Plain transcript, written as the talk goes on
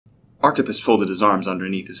Archippus folded his arms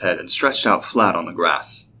underneath his head and stretched out flat on the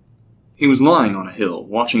grass. He was lying on a hill,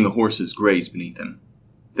 watching the horses graze beneath him.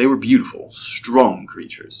 They were beautiful, strong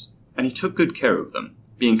creatures, and he took good care of them,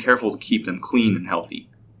 being careful to keep them clean and healthy.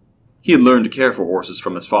 He had learned to care for horses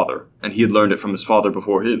from his father, and he had learned it from his father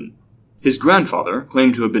before him. His grandfather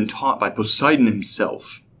claimed to have been taught by Poseidon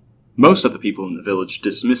himself. Most of the people in the village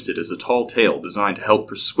dismissed it as a tall tale designed to help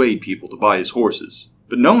persuade people to buy his horses,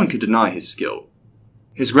 but no one could deny his skill.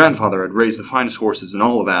 His grandfather had raised the finest horses in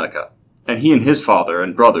all of Attica, and he and his father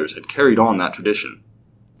and brothers had carried on that tradition.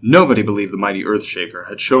 Nobody believed the mighty Earthshaker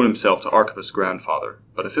had shown himself to Archippus' grandfather,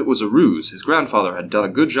 but if it was a ruse, his grandfather had done a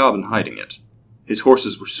good job in hiding it. His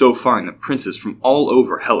horses were so fine that princes from all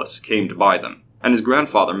over Hellas came to buy them, and his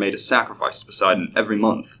grandfather made a sacrifice to Poseidon every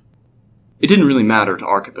month. It didn't really matter to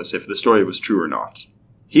Archippus if the story was true or not.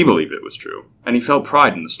 He believed it was true, and he felt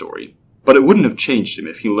pride in the story, but it wouldn't have changed him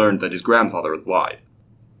if he learned that his grandfather had lied.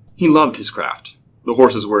 He loved his craft. The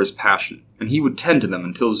horses were his passion, and he would tend to them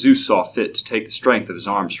until Zeus saw fit to take the strength of his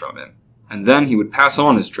arms from him, and then he would pass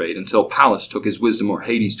on his trade until Pallas took his wisdom or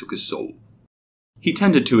Hades took his soul. He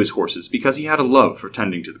tended to his horses because he had a love for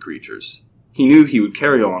tending to the creatures. He knew he would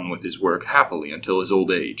carry on with his work happily until his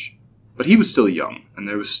old age. But he was still young, and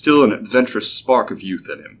there was still an adventurous spark of youth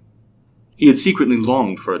in him. He had secretly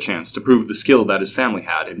longed for a chance to prove the skill that his family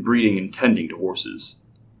had in breeding and tending to horses.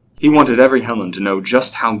 He wanted every Hellen to know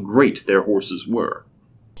just how great their horses were.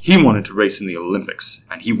 He wanted to race in the Olympics,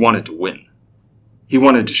 and he wanted to win. He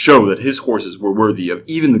wanted to show that his horses were worthy of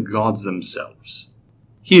even the gods themselves.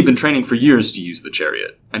 He had been training for years to use the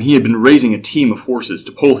chariot, and he had been raising a team of horses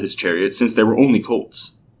to pull his chariot since they were only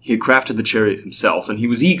colts. He had crafted the chariot himself, and he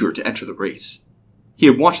was eager to enter the race. He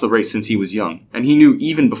had watched the race since he was young, and he knew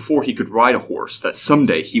even before he could ride a horse that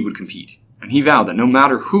someday he would compete, and he vowed that no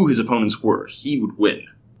matter who his opponents were, he would win.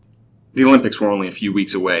 The Olympics were only a few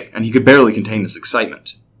weeks away, and he could barely contain this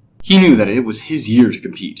excitement. He knew that it was his year to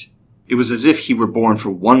compete. It was as if he were born for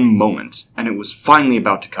one moment, and it was finally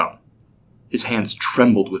about to come. His hands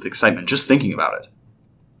trembled with excitement just thinking about it.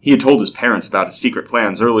 He had told his parents about his secret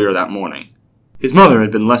plans earlier that morning. His mother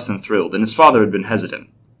had been less than thrilled, and his father had been hesitant.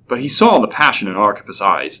 But he saw the passion in Archippus'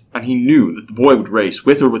 eyes, and he knew that the boy would race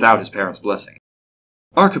with or without his parents' blessing.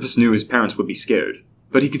 Archippus knew his parents would be scared,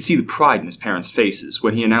 but he could see the pride in his parents' faces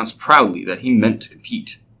when he announced proudly that he meant to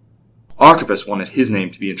compete. Archippus wanted his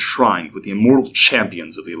name to be enshrined with the immortal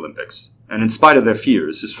champions of the Olympics, and in spite of their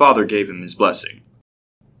fears, his father gave him his blessing.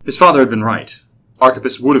 His father had been right.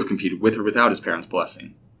 Archippus would have competed with or without his parents'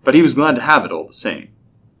 blessing, but he was glad to have it all the same.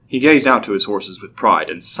 He gazed out to his horses with pride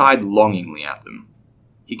and sighed longingly at them.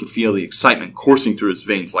 He could feel the excitement coursing through his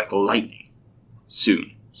veins like lightning.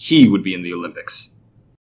 Soon, he would be in the Olympics.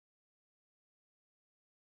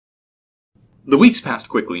 The weeks passed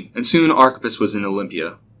quickly, and soon Archippus was in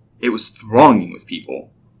Olympia. It was thronging with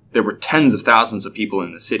people. There were tens of thousands of people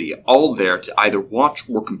in the city, all there to either watch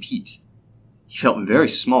or compete. He felt very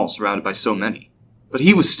small surrounded by so many, but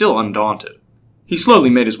he was still undaunted. He slowly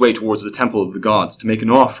made his way towards the Temple of the Gods to make an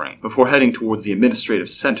offering before heading towards the administrative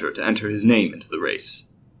center to enter his name into the race.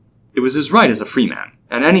 It was his right as a free man,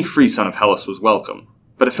 and any free son of Hellas was welcome,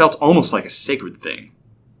 but it felt almost like a sacred thing.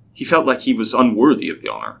 He felt like he was unworthy of the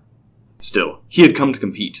honor. Still, he had come to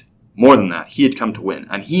compete. More than that, he had come to win,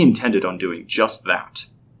 and he intended on doing just that.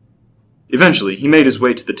 Eventually, he made his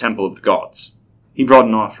way to the Temple of the Gods. He brought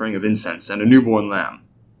an offering of incense and a newborn lamb.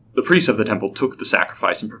 The priest of the temple took the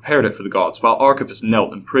sacrifice and prepared it for the gods, while Archippus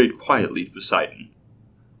knelt and prayed quietly to Poseidon.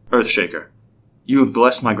 "Earthshaker, you have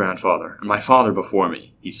blessed my grandfather and my father before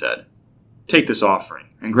me," he said. "Take this offering,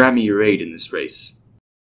 and grant me your aid in this race."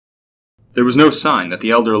 There was no sign that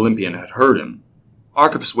the elder Olympian had heard him.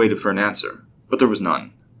 Archippus waited for an answer, but there was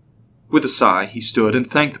none. With a sigh, he stood and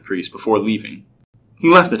thanked the priest before leaving. He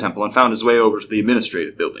left the temple and found his way over to the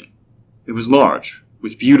administrative building. It was large,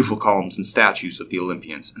 with beautiful columns and statues of the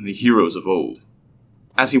Olympians and the heroes of old.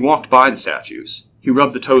 As he walked by the statues, he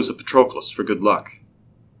rubbed the toes of Patroclus for good luck.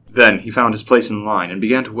 Then he found his place in line and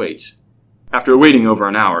began to wait. After waiting over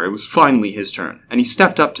an hour, it was finally his turn, and he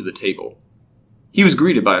stepped up to the table. He was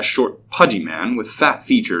greeted by a short, pudgy man with fat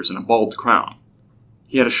features and a bald crown.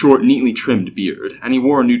 He had a short, neatly trimmed beard, and he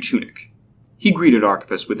wore a new tunic. He greeted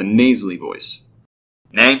Archippus with a nasally voice.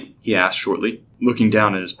 "Name?" he asked shortly, looking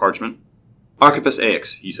down at his parchment. "Archippus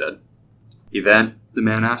Aix," he said. "Event?" the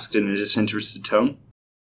man asked in a disinterested tone.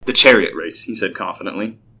 "The chariot race," he said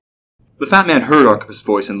confidently. The fat man heard Archippus'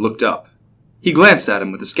 voice and looked up. He glanced at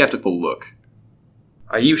him with a skeptical look.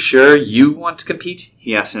 "Are you sure you want to compete?"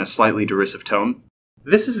 he asked in a slightly derisive tone.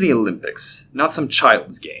 "This is the Olympics, not some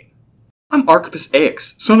child's game." "I'm Archippus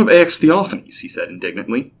Aix, son of Aix Theophanes," he said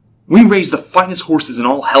indignantly. We raise the finest horses in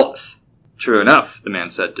all Hellas. True enough, the man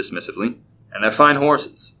said dismissively, and they're fine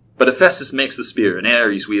horses. But Hephaestus makes the spear and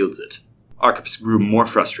Ares wields it. Archippus grew more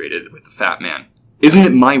frustrated with the fat man. Isn't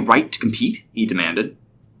it my right to compete? He demanded.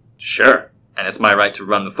 Sure, and it's my right to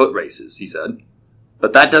run the foot races, he said.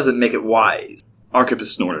 But that doesn't make it wise.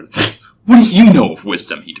 Archippus snorted. What do you know of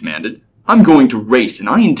wisdom? He demanded. I'm going to race and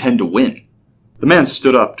I intend to win. The man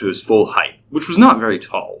stood up to his full height, which was not very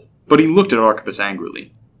tall, but he looked at Archippus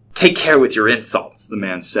angrily. Take care with your insults, the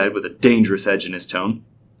man said with a dangerous edge in his tone.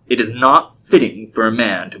 It is not fitting for a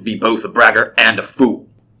man to be both a braggart and a fool.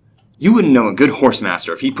 You wouldn't know a good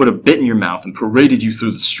horsemaster if he put a bit in your mouth and paraded you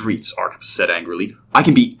through the streets, Archippus said angrily. I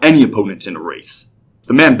can beat any opponent in a race.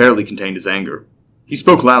 The man barely contained his anger. He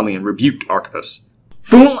spoke loudly and rebuked Archippus.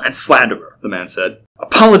 Fool and slanderer, the man said.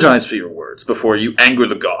 Apologize for your words before you anger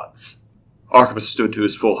the gods. Archippus stood to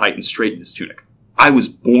his full height and straightened his tunic. I was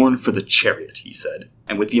born for the chariot, he said,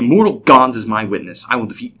 and with the immortal gods as my witness, I will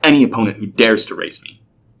defeat any opponent who dares to race me.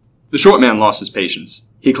 The short man lost his patience.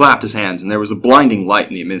 He clapped his hands, and there was a blinding light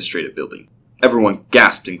in the administrative building. Everyone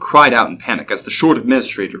gasped and cried out in panic as the short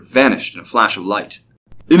administrator vanished in a flash of light.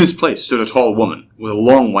 In his place stood a tall woman, with a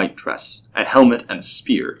long white dress, a helmet, and a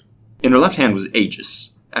spear. In her left hand was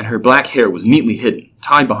Aegis, and her black hair was neatly hidden,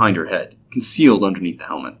 tied behind her head, concealed underneath the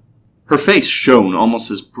helmet. Her face shone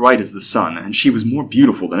almost as bright as the sun, and she was more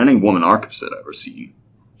beautiful than any woman Archippus had ever seen.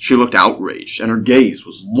 She looked outraged, and her gaze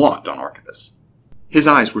was locked on Archippus. His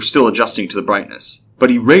eyes were still adjusting to the brightness, but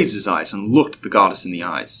he raised his eyes and looked the goddess in the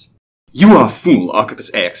eyes. You are a fool, Archippus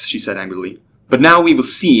X, she said angrily. But now we will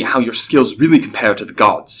see how your skills really compare to the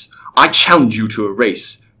gods. I challenge you to a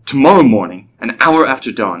race. Tomorrow morning, an hour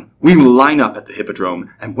after dawn, we will line up at the hippodrome,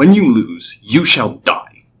 and when you lose, you shall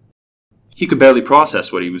die. He could barely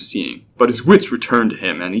process what he was seeing, but his wits returned to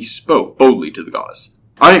him, and he spoke boldly to the goddess.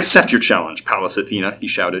 I accept your challenge, Pallas Athena, he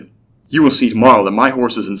shouted. You will see tomorrow that my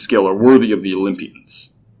horses and skill are worthy of the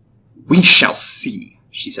Olympians. We shall see,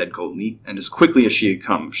 she said coldly, and as quickly as she had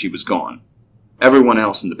come, she was gone. Everyone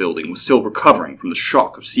else in the building was still recovering from the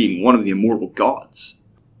shock of seeing one of the immortal gods.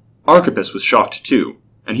 Archippus was shocked too,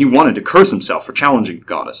 and he wanted to curse himself for challenging the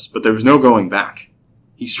goddess, but there was no going back.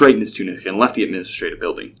 He straightened his tunic and left the administrative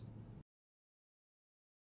building.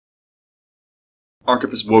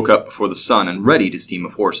 Archippus woke up before the sun and readied his team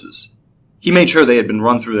of horses. He made sure they had been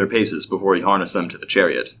run through their paces before he harnessed them to the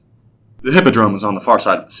chariot. The hippodrome was on the far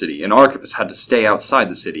side of the city, and Archippus had to stay outside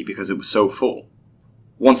the city because it was so full.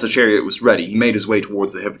 Once the chariot was ready, he made his way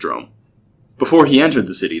towards the hippodrome. Before he entered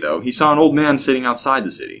the city, though, he saw an old man sitting outside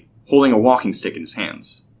the city, holding a walking stick in his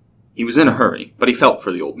hands. He was in a hurry, but he felt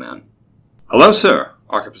for the old man. Hello, sir,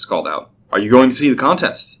 Archippus called out. Are you going to see the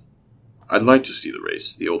contest? I'd like to see the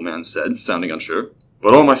race, the old man said, sounding unsure.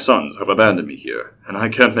 But all my sons have abandoned me here, and I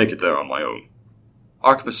can't make it there on my own.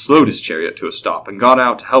 Archippus slowed his chariot to a stop and got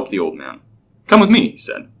out to help the old man. Come with me, he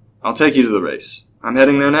said. I'll take you to the race. I'm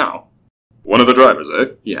heading there now. One of the drivers,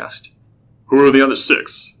 eh? He asked. Who are the other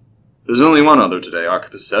 6? There's only one other today,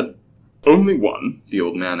 Archippus said. Only one? The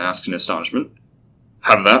old man asked in astonishment.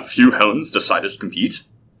 Have that few Helens decided to compete?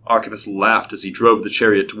 Archippus laughed as he drove the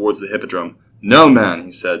chariot towards the hippodrome. No, man,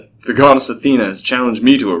 he said. The goddess Athena has challenged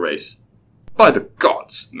me to a race. By the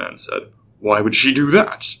gods, the man said. Why would she do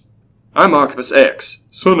that? I'm Archippus Aex,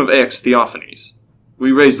 son of Aex Theophanes.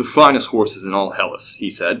 We raise the finest horses in all Hellas, he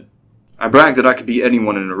said. I bragged that I could beat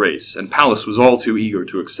anyone in a race, and Pallas was all too eager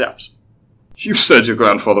to accept. You said your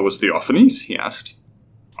grandfather was Theophanes? He asked.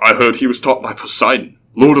 I heard he was taught by Poseidon,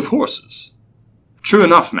 lord of horses. True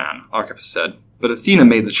enough, man, Archippus said, but Athena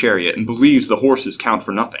made the chariot and believes the horses count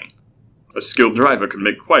for nothing. A skilled driver can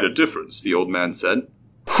make quite a difference, the old man said.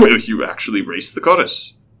 Will you actually race the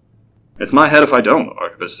goddess? It's my head if I don't,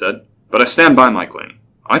 Archippus said, but I stand by my claim.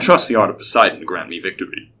 I trust the art of Poseidon to grant me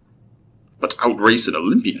victory. But outrace an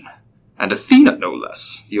Olympian, and Athena no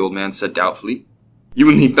less, the old man said doubtfully. You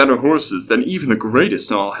will need better horses than even the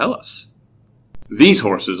greatest in all Hellas. These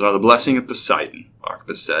horses are the blessing of Poseidon,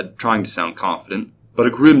 Archippus said, trying to sound confident, but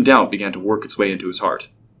a grim doubt began to work its way into his heart.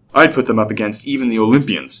 I'd put them up against even the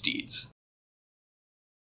Olympian steeds.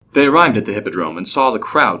 They arrived at the hippodrome and saw the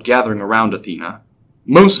crowd gathering around Athena.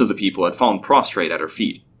 Most of the people had fallen prostrate at her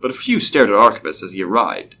feet, but a few stared at Archippus as he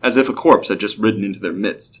arrived, as if a corpse had just ridden into their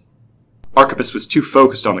midst. Archippus was too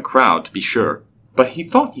focused on the crowd to be sure, but he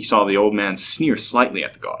thought he saw the old man sneer slightly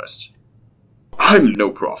at the goddess. I'm no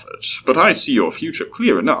prophet, but I see your future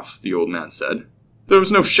clear enough, the old man said. There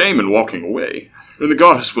is no shame in walking away, and the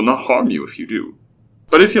goddess will not harm you if you do.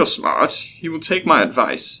 But if you're smart, you will take my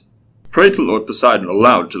advice. Pray to Lord Poseidon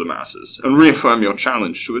aloud to the masses, and reaffirm your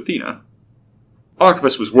challenge to Athena.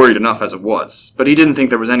 Archippus was worried enough as it was, but he didn't think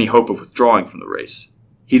there was any hope of withdrawing from the race.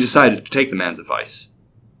 He decided to take the man's advice.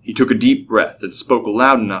 He took a deep breath and spoke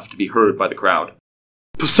loud enough to be heard by the crowd.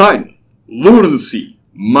 Poseidon, Lord of the Sea,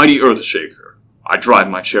 mighty Earthshaker, I drive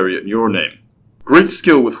my chariot in your name. Great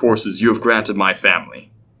skill with horses you have granted my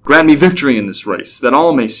family. Grant me victory in this race, that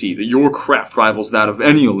all may see that your craft rivals that of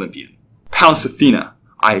any Olympian. Pallas Athena,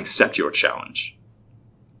 I accept your challenge.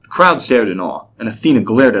 The crowd stared in awe, and Athena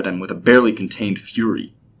glared at him with a barely contained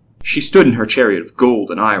fury. She stood in her chariot of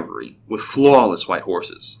gold and ivory, with flawless white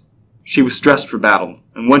horses. She was dressed for battle,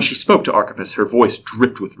 and when she spoke to Archippus, her voice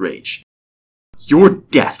dripped with rage. Your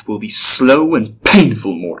death will be slow and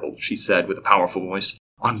painful, mortal, she said with a powerful voice.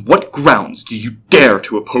 On what grounds do you dare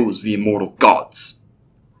to oppose the immortal gods?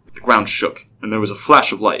 The ground shook, and there was a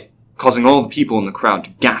flash of light, causing all the people in the crowd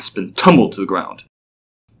to gasp and tumble to the ground.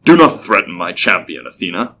 Do not threaten my champion,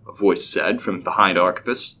 Athena, a voice said from behind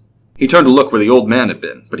Archippus. He turned to look where the old man had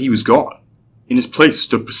been, but he was gone. In his place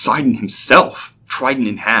stood Poseidon himself, trident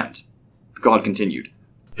in hand. The god continued,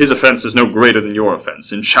 His offense is no greater than your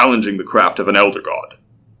offense in challenging the craft of an elder god.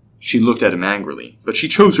 She looked at him angrily, but she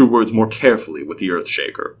chose her words more carefully with the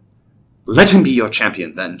Earthshaker. Let him be your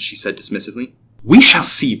champion, then, she said dismissively. We shall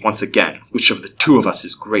see once again which of the two of us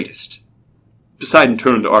is greatest. Poseidon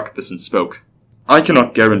turned to Archippus and spoke. I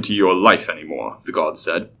cannot guarantee your life anymore, the god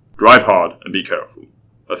said. Drive hard and be careful.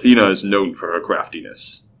 Athena is known for her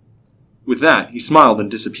craftiness. With that, he smiled and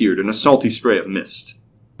disappeared in a salty spray of mist.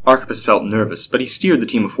 Archippus felt nervous, but he steered the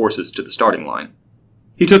team of horses to the starting line.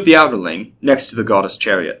 He took the outer lane, next to the goddess'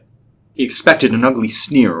 chariot. He expected an ugly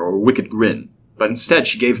sneer or a wicked grin, but instead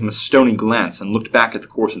she gave him a stony glance and looked back at the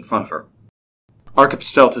course in front of her.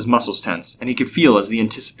 Archippus felt his muscles tense, and he could feel as the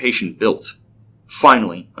anticipation built.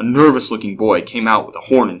 Finally, a nervous-looking boy came out with a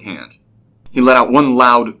horn in hand. He let out one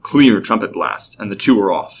loud, clear trumpet blast, and the two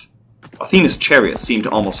were off. Athena's chariot seemed to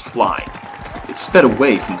almost fly. It sped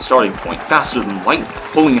away from the starting point faster than lightning,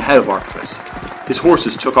 pulling ahead of Archippus. His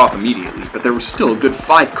horses took off immediately, but there was still a good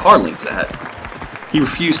 5 car lengths ahead. He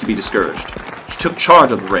refused to be discouraged. He took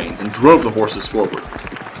charge of the reins and drove the horses forward.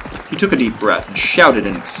 He took a deep breath and shouted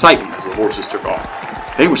in excitement as the horses took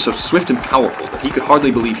off. They were so swift and powerful that he could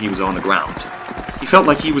hardly believe he was on the ground. He felt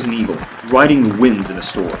like he was an eagle, riding the winds in a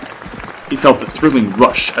storm. He felt the thrilling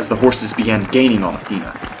rush as the horses began gaining on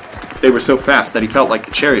Athena. They were so fast that he felt like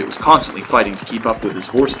the chariot was constantly fighting to keep up with his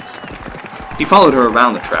horses. He followed her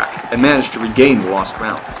around the track and managed to regain the lost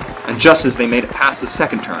ground. And just as they made it past the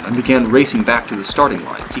second turn and began racing back to the starting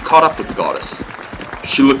line, he caught up with the goddess.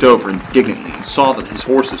 She looked over indignantly and saw that his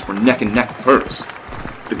horses were neck and neck with hers.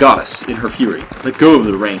 The goddess, in her fury, let go of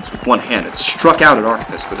the reins with one hand and struck out at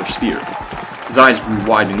Archippus with her spear. His eyes grew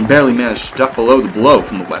wide and he barely managed to duck below the blow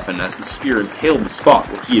from the weapon as the spear impaled the spot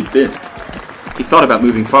where he had been. He thought about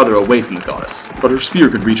moving farther away from the goddess, but her spear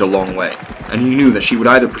could reach a long way, and he knew that she would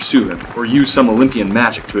either pursue him or use some Olympian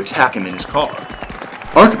magic to attack him in his car.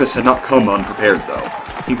 Archippus had not come unprepared, though.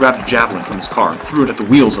 He grabbed a javelin from his car and threw it at the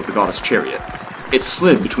wheels of the goddess' chariot. It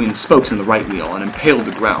slid between the spokes in the right wheel and impaled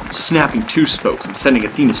the ground, snapping 2 spokes and sending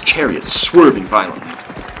Athena's chariot swerving violently.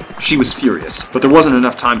 She was furious, but there wasn't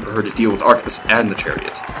enough time for her to deal with Archippus and the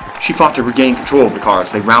chariot. She fought to regain control of the car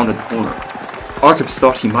as they rounded the corner. Archippus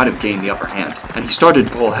thought he might have gained the upper hand, and he started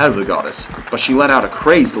to pull ahead of the goddess, but she let out a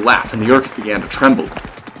crazed laugh and the earth began to tremble.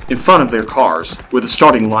 In front of their cars, where the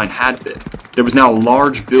starting line had been, there was now a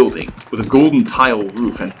large building with a golden tile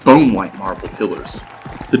roof and bone-white marble pillars.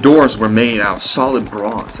 The doors were made out of solid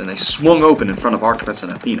bronze, and they swung open in front of Archippus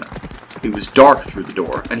and Athena. It was dark through the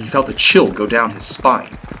door, and he felt a chill go down his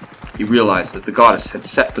spine. He realized that the goddess had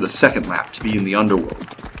set for the second lap to be in the underworld.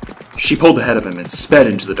 She pulled ahead of him and sped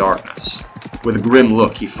into the darkness. With a grim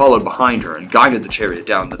look, he followed behind her and guided the chariot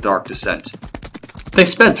down the dark descent. They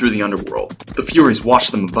sped through the underworld. The Furies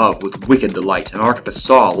watched them above with wicked delight, and Archippus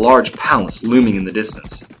saw a large palace looming in the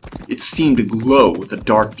distance. It seemed to glow with a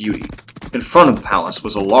dark beauty. In front of the palace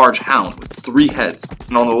was a large hound with 3 heads,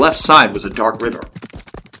 and on the left side was a dark river.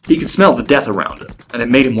 He could smell the death around him, and it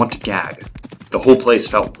made him want to gag. The whole place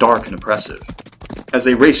felt dark and oppressive. As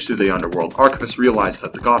they raced through the underworld, Archippus realized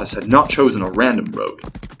that the goddess had not chosen a random road.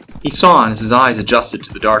 He saw as his eyes adjusted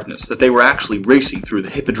to the darkness that they were actually racing through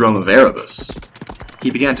the hippodrome of Erebus.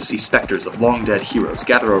 He began to see specters of long-dead heroes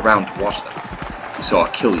gather around to watch them. He saw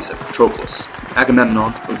Achilles and Patroclus,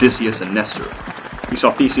 Agamemnon, Odysseus, and Nestor. He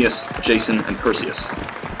saw Theseus, Jason, and Perseus.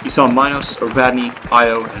 He saw Minos, Arvadne,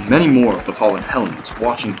 Io, and many more of the fallen Hellenes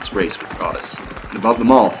watching his race with the goddess, and above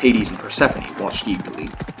them all, Hades and Persephone watched eagerly.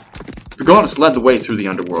 The goddess led the way through the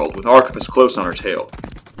underworld, with Archippus close on her tail.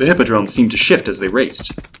 The hippodrome seemed to shift as they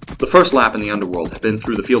raced. The first lap in the underworld had been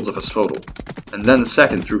through the fields of Asphodel, and then the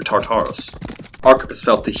second through Tartarus. Archippus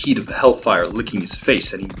felt the heat of the hellfire licking his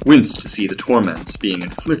face, and he winced to see the torments being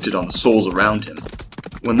inflicted on the souls around him.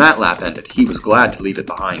 When that lap ended, he was glad to leave it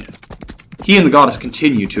behind. He and the goddess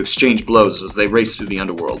continued to exchange blows as they raced through the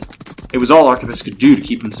underworld. It was all Archippus could do to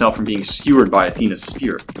keep himself from being skewered by Athena's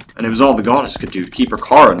spear, and it was all the goddess could do to keep her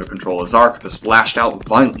car under control as Archippus lashed out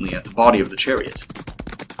violently at the body of the chariot.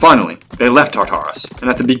 Finally, they left Tartarus, and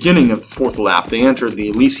at the beginning of the fourth lap they entered the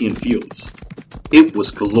Elysian fields. It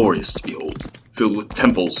was glorious to behold, filled with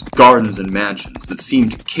temples, gardens, and mansions that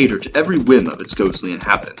seemed to cater to every whim of its ghostly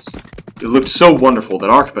inhabitants. It looked so wonderful that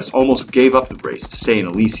Archippus almost gave up the race to stay in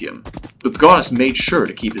Elysium, but the goddess made sure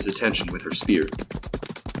to keep his attention with her spear.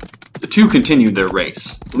 The two continued their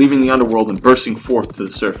race, leaving the underworld and bursting forth to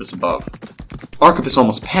the surface above. Archippus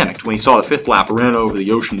almost panicked when he saw the fifth lap ran over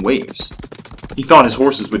the ocean waves. He thought his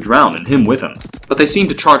horses would drown and him with them, but they seemed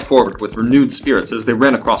to charge forward with renewed spirits as they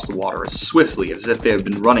ran across the water as swiftly as if they had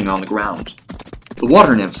been running on the ground. The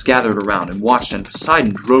water nymphs gathered around and watched, and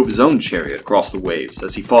Poseidon drove his own chariot across the waves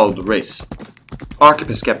as he followed the race.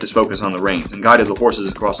 Archippus kept his focus on the reins and guided the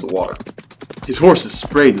horses across the water. His horses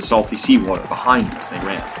sprayed the salty seawater behind him as they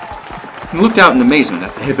ran. He looked out in amazement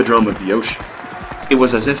at the hippodrome of the ocean. It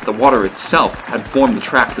was as if the water itself had formed the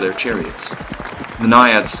track for their chariots. The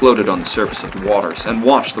naiads floated on the surface of the waters and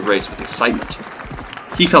watched the race with excitement.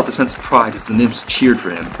 He felt a sense of pride as the nymphs cheered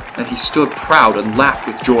for him, and he stood proud and laughed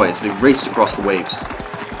with joy as they raced across the waves.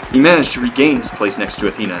 He managed to regain his place next to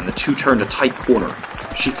Athena, and the two turned a tight corner.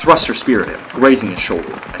 She thrust her spear at him, grazing his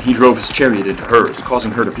shoulder, and he drove his chariot into hers,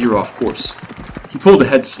 causing her to veer off course. He pulled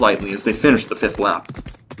ahead slightly as they finished the fifth lap.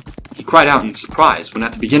 He cried out in surprise when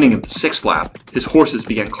at the beginning of the sixth lap, his horses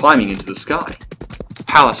began climbing into the sky.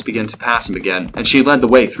 Pallas began to pass him again, and she led the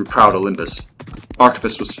way through proud Olympus.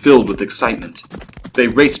 Archippus was filled with excitement. They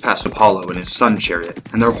raced past Apollo in his sun chariot,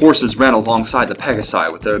 and their horses ran alongside the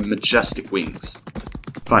Pegasi with their majestic wings.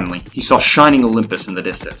 Finally, he saw shining Olympus in the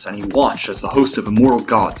distance, and he watched as the host of immortal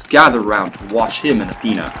gods gathered around to watch him and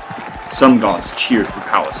Athena. Some gods cheered for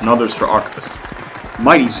Pallas, and others for Archippus.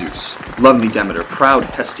 Mighty Zeus, lovely Demeter, proud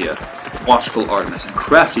Hestia, watchful Artemis, and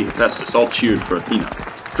crafty Hephaestus all cheered for Athena.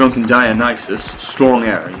 Drunken Dionysus, strong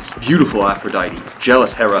Ares, beautiful Aphrodite,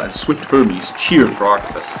 jealous Hera, and swift Hermes cheered for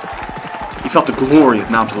Archippus. He felt the glory of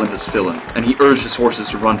Mount Olympus fill him, and he urged his horses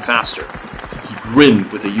to run faster. He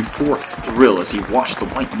grinned with a euphoric thrill as he watched the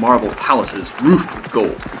white marble palaces roofed with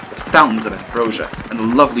gold, the fountains of ambrosia, and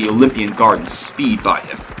the lovely Olympian gardens speed by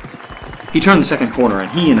him. He turned the second corner, and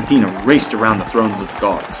he and Athena raced around the thrones of the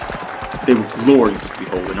gods. They were glorious to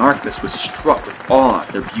behold, and Archippus was struck with awe at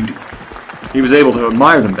their beauty. He was able to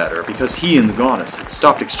admire them better because he and the goddess had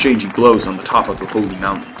stopped exchanging blows on the top of the holy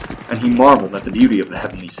mountain, and he marveled at the beauty of the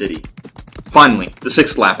heavenly city. Finally, the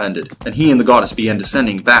sixth lap ended, and he and the goddess began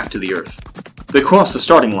descending back to the earth. They crossed the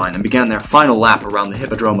starting line and began their final lap around the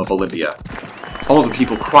hippodrome of Olympia. All the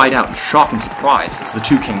people cried out in shock and surprise as the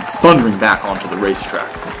two came thundering back onto the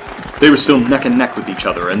racetrack. They were still neck and neck with each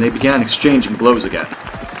other, and they began exchanging blows again.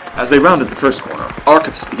 As they rounded the first corner,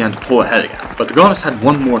 Archippus began to pull ahead again, but the goddess had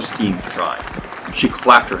one more scheme to try. She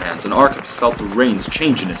clapped her hands, and Archippus felt the reins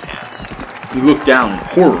change in his hands. He looked down in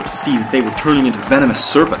horror to see that they were turning into venomous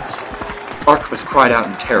serpents. Archippus cried out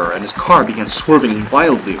in terror, and his car began swerving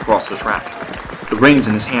wildly across the track. The reins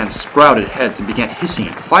in his hands sprouted heads and began hissing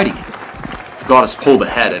and fighting him. The goddess pulled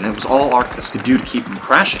ahead, and it was all Archippus could do to keep him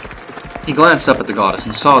crashing. He glanced up at the goddess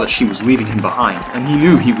and saw that she was leaving him behind, and he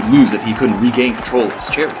knew he would lose if he couldn't regain control of his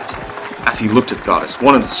chariot. As he looked at the goddess,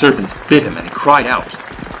 one of the serpents bit him, and he cried out.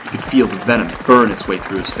 He could feel the venom burn its way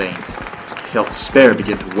through his veins. He felt despair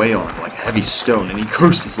begin to weigh on him like a heavy stone, and he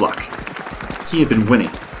cursed his luck. He had been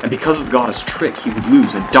winning, and because of the goddess' trick, he would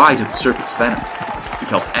lose and die to the serpent's venom. He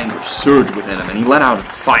felt anger surge within him, and he let out a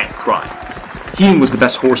defiant cry. He was the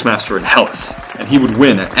best horsemaster in Hellas, and he would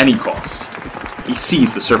win at any cost. He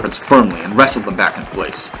seized the serpents firmly and wrestled them back into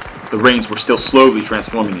place. The reins were still slowly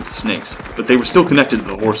transforming into snakes, but they were still connected to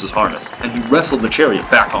the horse's harness, and he wrestled the chariot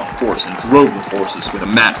back on course and drove the horses with a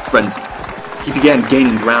mad frenzy. He began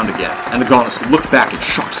gaining ground again, and the goddess looked back in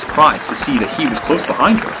shocked surprise to see that he was close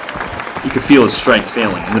behind her. He could feel his strength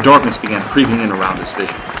failing, and the darkness began creeping in around his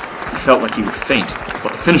vision. He felt like he would faint,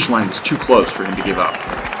 but the finish line was too close for him to give up.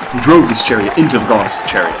 He drove his chariot into the goddess's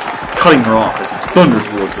chariot, cutting her off as he thundered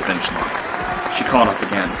towards the finish line. She caught up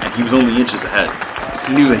again, and he was only inches ahead.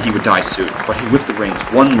 He knew that he would die soon, but he whipped the reins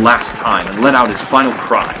one last time and let out his final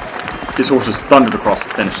cry. His horses thundered across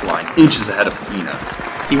the finish line, inches ahead of Athena.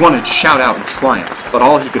 He wanted to shout out in triumph, but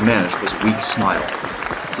all he could manage was a weak smile.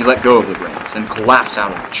 He let go of the reins and collapsed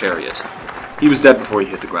out of the chariot. He was dead before he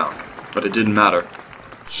hit the ground, but it didn't matter.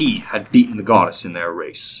 He had beaten the goddess in their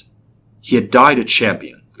race. He had died a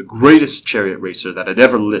champion, the the greatest chariot racer that had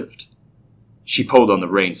ever lived. She pulled on the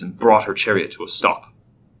reins and brought her chariot to a stop.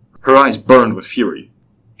 Her eyes burned with fury.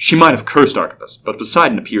 She might have cursed Archippus, but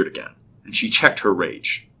Poseidon appeared again, and she checked her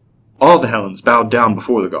rage. All the Hellens bowed down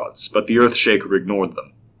before the gods, but the Earthshaker ignored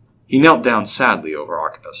them. He knelt down sadly over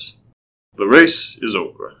Archippus. "The race is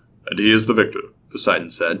over, and he is the victor," Poseidon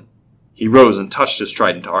said. He rose and touched his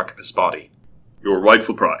trident to Archippus' body. "Your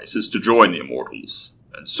rightful prize is to join the immortals,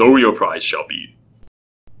 and so your prize shall be."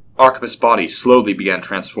 Archippus' body slowly began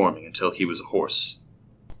transforming until he was a horse.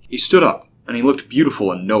 He stood up, and he looked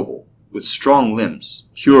beautiful and noble, with strong limbs,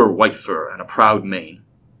 pure white fur, and a proud mane.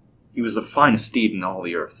 He was the finest steed in all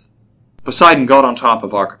the earth. Poseidon got on top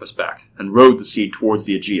of Archippus' back, and rode the steed towards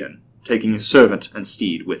the Aegean, taking his servant and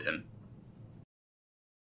steed with him.